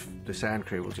number of the sound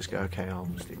crew. Will just go, okay, I'll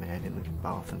stick my head in the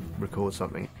bath and record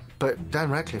something. But Dan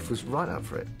Radcliffe was right up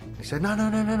for it. He said, no,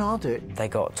 I'll do it. They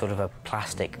got sort of a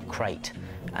plastic crate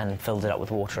and filled it up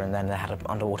with water, and then they had an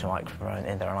underwater microphone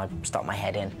in there, and I stuck my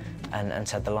head in and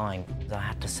said the line. I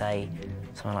had to say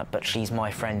something like, but she's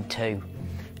my friend too,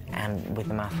 and with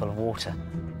a mouthful of water.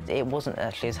 It wasn't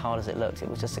actually as hard as it looked. It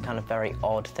was just a kind of very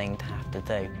odd thing to have to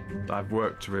do. I've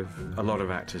worked with a lot of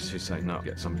actors who say, no,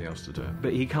 get somebody else to do it.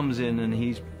 But he comes in and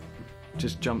he's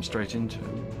just jumped straight into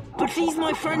it. But she's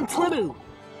my friend too.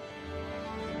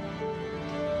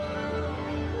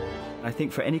 I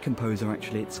think for any composer,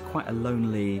 actually, it's quite a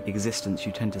lonely existence.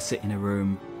 You tend to sit in a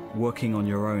room, working on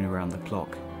your own around the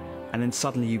clock, and then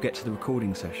suddenly you get to the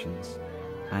recording sessions,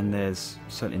 and there's,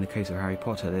 certainly in the case of Harry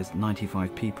Potter, there's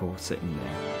 95 people sitting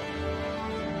there.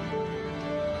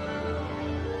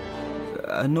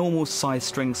 A normal size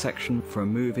string section for a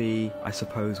movie, I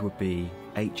suppose, would be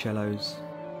 8 cellos,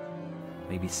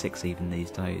 maybe 6 even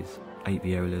these days, 8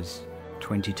 violas,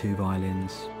 22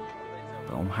 violins.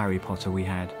 But on Harry Potter we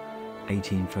had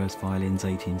 18 first violins,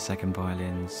 18 second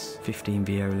violins, 15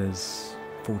 violas,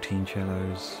 14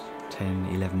 cellos, 10,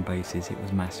 11 basses. It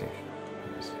was massive.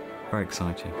 It was very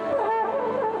exciting.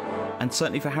 And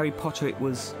certainly for Harry Potter, it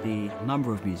was the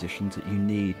number of musicians that you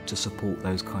need to support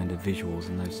those kind of visuals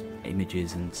and those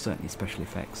images and certainly special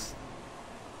effects.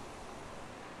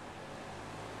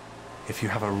 If you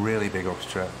have a really big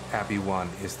orchestra, Abbey 1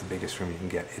 is the biggest room you can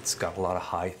get. It's got a lot of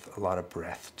height, a lot of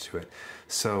breadth to it.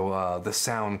 So the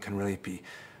sound can really be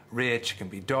rich, it can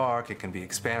be dark, it can be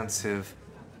expansive.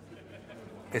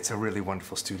 It's a really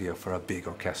wonderful studio for a big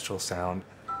orchestral sound.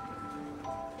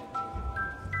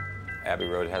 Abbey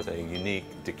Road has a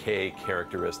unique decay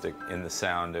characteristic in the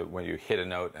sound when you hit a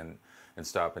note and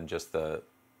stop, and just the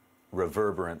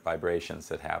reverberant vibrations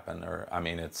that happen. Or, I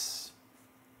mean, it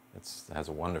has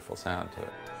a wonderful sound to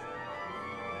it.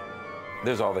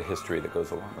 There's all the history that goes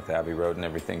along with Abbey Road and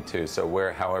everything too, so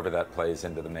however that plays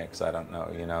into the mix, I don't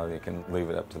know. You know, you can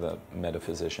leave it up to the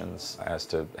metaphysicians as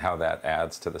to how that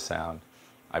adds to the sound.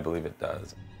 I believe it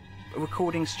does. A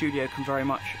recording studio can very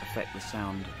much affect the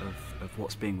sound of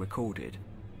what's being recorded.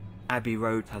 Abbey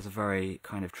Road has a very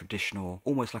kind of traditional,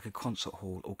 almost like a concert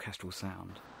hall orchestral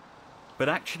sound. But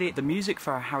actually, the music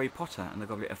for Harry Potter and the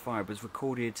Goblet of Fire was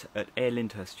recorded at Air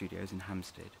Lyndhurst Studios in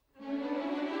Hampstead.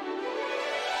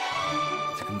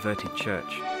 It's a converted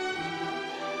church.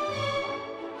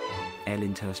 Air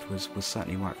Lyndhurst was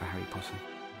certainly right for Harry Potter.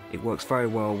 It works very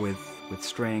well with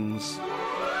strings.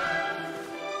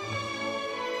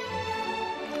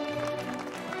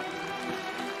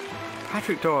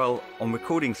 Patrick Doyle, on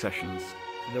recording sessions,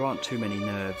 there aren't too many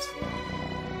nerves.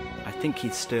 I think he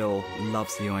still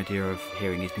loves the idea of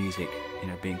hearing his music, you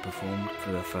know, being performed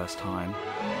for the first time.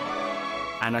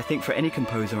 And I think for any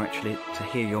composer, actually, to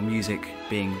hear your music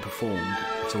being performed,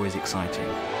 it's always exciting.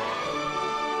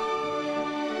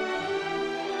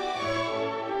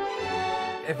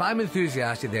 If I'm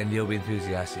enthusiastic, then they'll be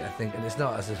enthusiastic, I think. And it's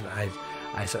not as if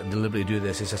I sort of deliberately do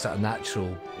this. It's a sort of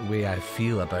natural way I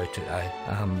feel about it. I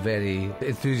am very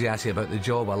enthusiastic about the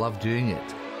job. I love doing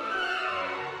it.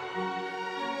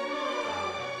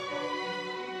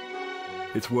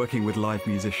 It's working with live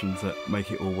musicians that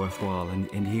make it all worthwhile,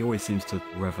 and he always seems to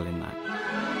revel in that.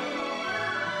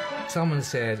 Someone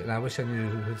said, and I wish I knew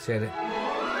who had said it,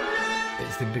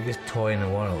 it's the biggest toy in the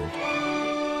world.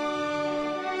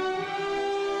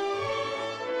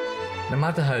 No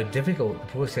matter how difficult the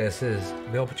process is,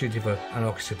 the opportunity for an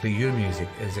orchestra to play your music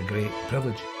is a great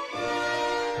privilege.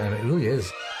 And it really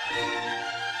is.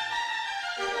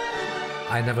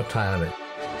 I never tire of it.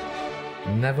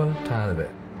 Never tire of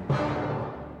it.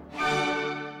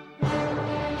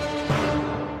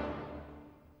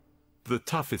 The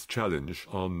toughest challenge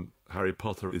on Harry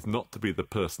Potter is not to be the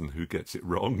person who gets it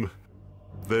wrong.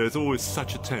 There's always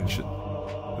such a tension.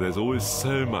 There's always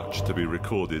so much to be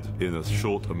recorded in a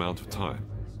short amount of time.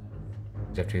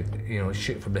 You have to,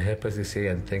 shoot from the hip, as they say,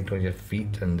 and think on your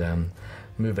feet, and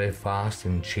move very fast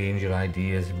and change your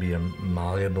ideas and be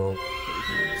malleable.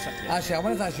 Actually, I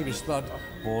wonder if that should be slurred.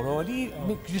 Could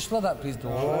you slur that, please?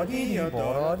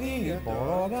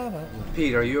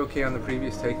 Pete, are you okay on the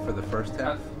previous take for the first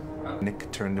half?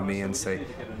 Nick turned to me and say,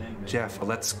 Jeff,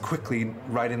 let's quickly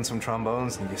write in some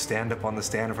trombones, and you stand up on the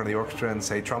stand in front of the orchestra and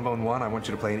say, trombone 1, I want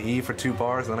you to play an E for 2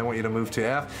 bars, and then I want you to move to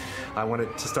F. I want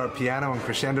it to start piano and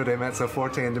crescendo de mezzo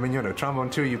forte and diminuendo.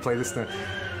 Trombone 2, you play this.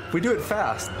 We do it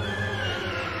fast.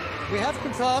 We have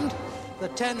confirmed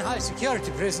that 10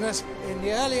 high-security prisoners in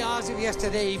the early hours of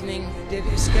yesterday evening did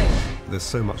escape. There's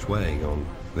so much weighing on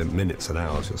the minutes and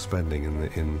hours you're spending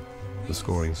in the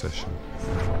scoring session.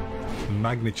 The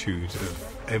magnitude of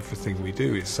everything we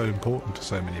do is so important to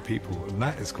so many people, and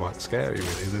that is quite scary,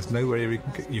 really. There's no way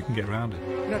you can get around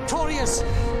it. Notorious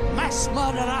mass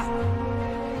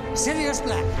murderer, Sirius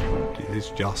Black. It is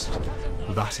just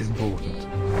that important.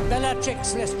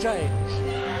 Bellatrix Lestrange.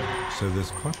 So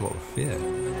there's quite a lot of fear.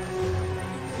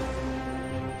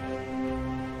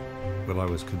 When I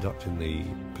was conducting the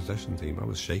possession theme, I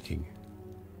was shaking,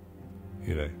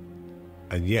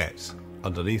 and yet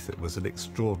underneath it was an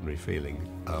extraordinary feeling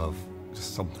of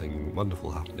just something wonderful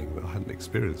happening that I hadn't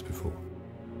experienced before.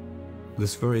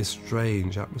 This very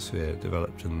strange atmosphere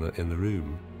developed in the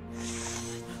room.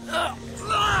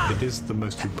 It is the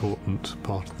most important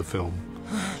part of the film,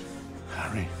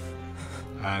 Harry.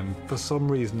 And for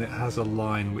some reason it has a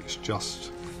line which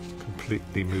just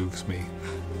completely moves me.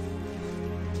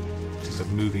 It is a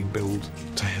moving build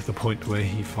to the point where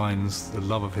he finds the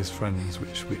love of his friends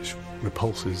which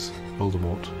repulses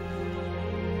Voldemort.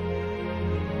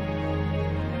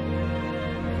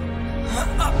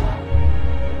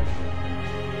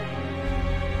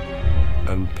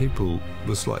 And people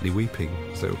were slightly weeping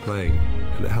as they were playing,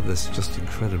 and it had this just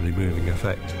incredibly moving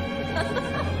effect.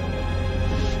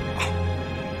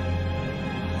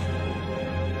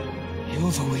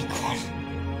 You're the weak one,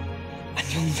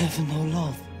 and you'll never know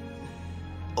love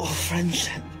or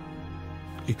friendship.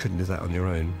 You couldn't do that on your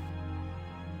own.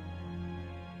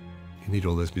 You need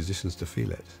all those musicians to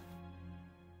feel it.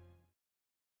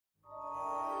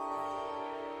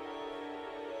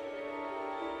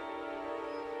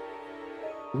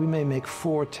 We may make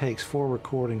 4 takes, 4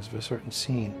 recordings of a certain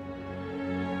scene.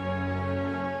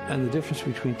 And the difference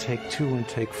between take 2 and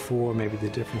take 4 may be the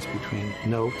difference between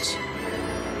notes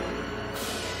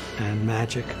and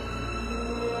magic.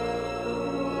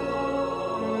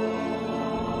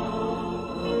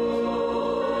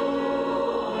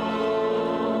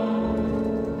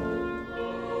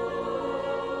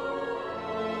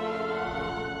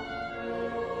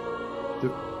 The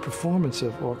performance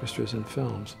of orchestras in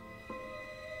films,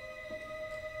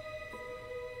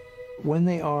 when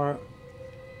they are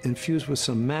infused with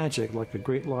some magic, like a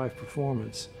great live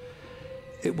performance,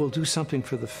 it will do something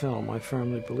for the film, I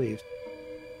firmly believe.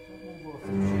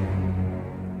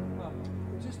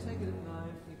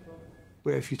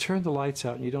 Where if you turn the lights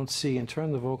out and you don't see and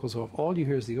turn the vocals off, all you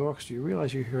hear is the orchestra, you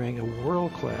realize you're hearing a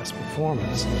world-class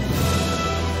performance.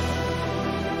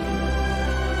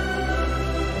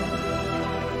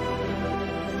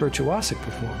 Virtuosic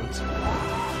performance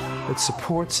that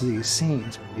supports these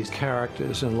scenes, these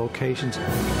characters and locations,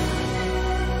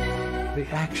 the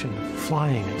action,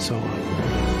 flying and so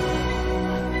on.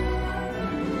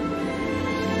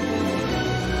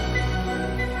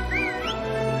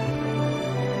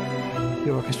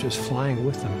 The orchestra is flying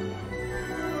with them.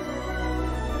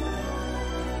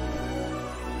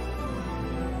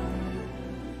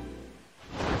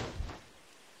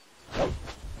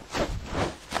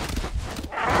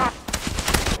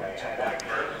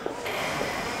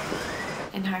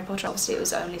 In Harry Potter, obviously, it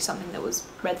was only something that was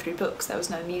read through books. There was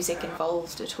no music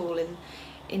involved at all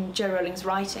in J. Rowling's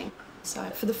writing. So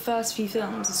for the first few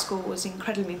films, the score was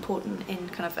incredibly important in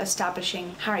kind of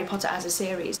establishing Harry Potter as a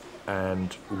series.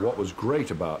 And what was great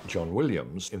about John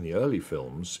Williams in the early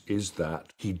films is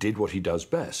that he did what he does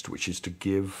best, which is to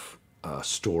give a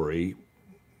story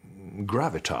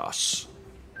gravitas.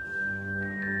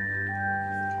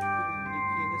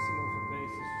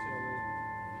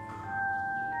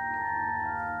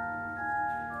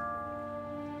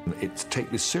 It's take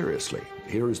this seriously.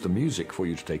 Here is the music for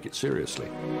you to take it seriously.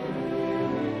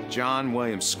 John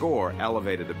Williams' score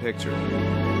elevated the picture.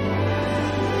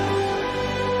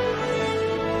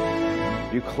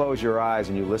 You close your eyes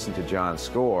and you listen to John's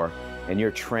score, and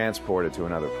you're transported to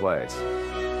another place.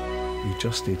 You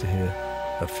just need to hear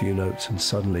a few notes, and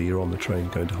suddenly you're on the train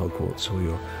going to Hogwarts, or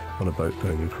you're on a boat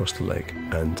going across the lake.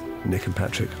 And Nick and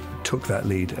Patrick took that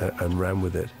lead and ran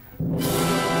with it.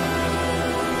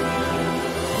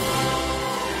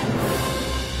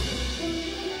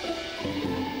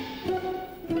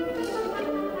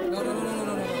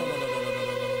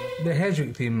 The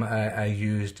Hedwig theme I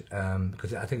used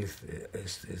because I think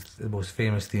it's the most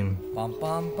famous theme. Bum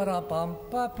bum ba bum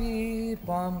ba bee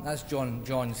bum. That's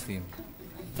John's theme.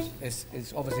 It's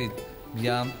obviously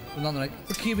nothing like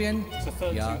the Caribbean. It's a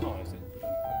third too high, is it?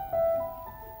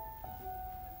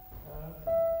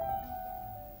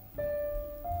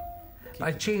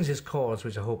 I changed his chords,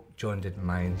 which I hope John didn't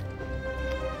mind.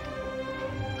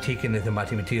 Taking the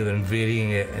thematic material and varying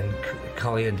it and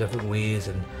coloring it in different ways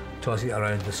and tossing it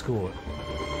around the score.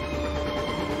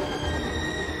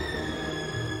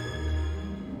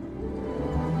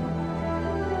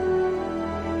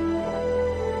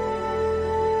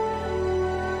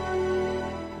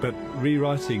 But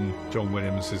rewriting John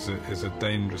Williams is a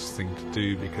dangerous thing to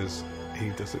do because he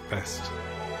does it best.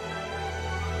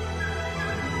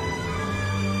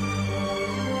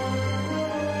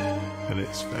 And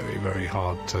it's very, very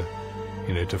hard to,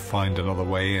 to find another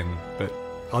way in. But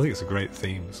I think it's a great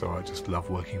theme, so I just love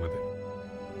working with it.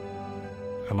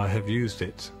 And I have used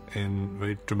it in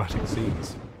very dramatic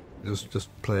scenes. Just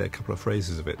play a couple of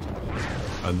phrases of it,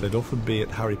 and they'd often be at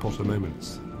Harry Potter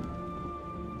moments.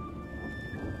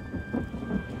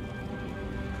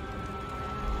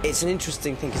 It's an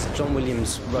interesting thing because John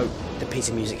Williams wrote the piece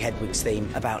of music, Hedwig's theme,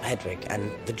 about Hedwig and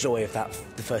the joy of that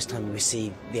the first time we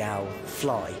see the owl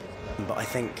fly. But I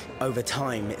think over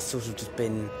time it's sort of just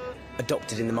been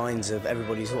adopted in the minds of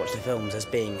everybody who's watched the films as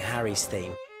being Harry's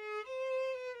theme.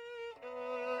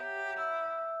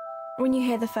 When you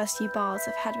hear the first few bars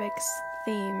of Hedwig's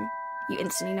theme, you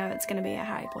instantly know it's going to be a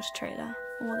Harry Potter trailer,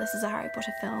 or this is a Harry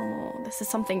Potter film, or this is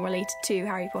something related to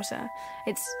Harry Potter.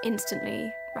 It's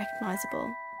instantly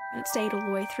recognisable, and it stayed all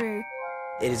the way through.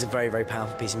 It is a very, very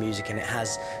powerful piece of music, and it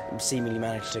has seemingly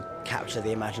managed to capture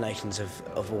the imaginations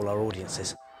of all our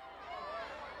audiences.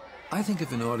 I think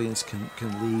if an audience can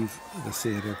leave the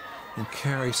theatre and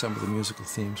carry some of the musical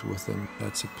themes with them,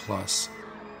 that's a plus.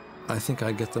 I think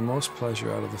I get the most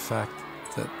pleasure out of the fact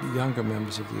that younger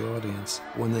members of the audience,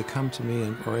 when they come to me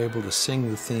and are able to sing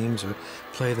the themes or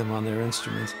play them on their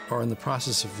instruments, are in the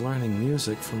process of learning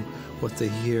music from what they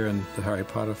hear in the Harry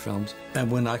Potter films.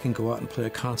 And when I can go out and play a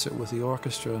concert with the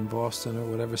orchestra in Boston or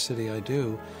whatever city I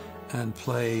do, and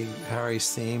play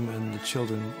Harry's theme, and the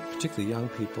children, particularly young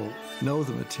people, know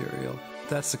the material,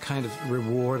 that's the kind of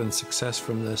reward and success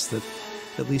from this that,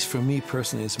 at least for me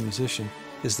personally as a musician,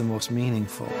 is the most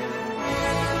meaningful.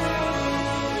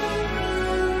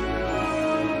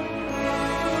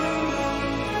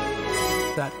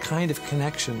 That kind of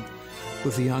connection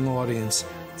with the young audience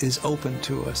is open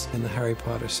to us in the Harry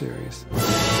Potter series.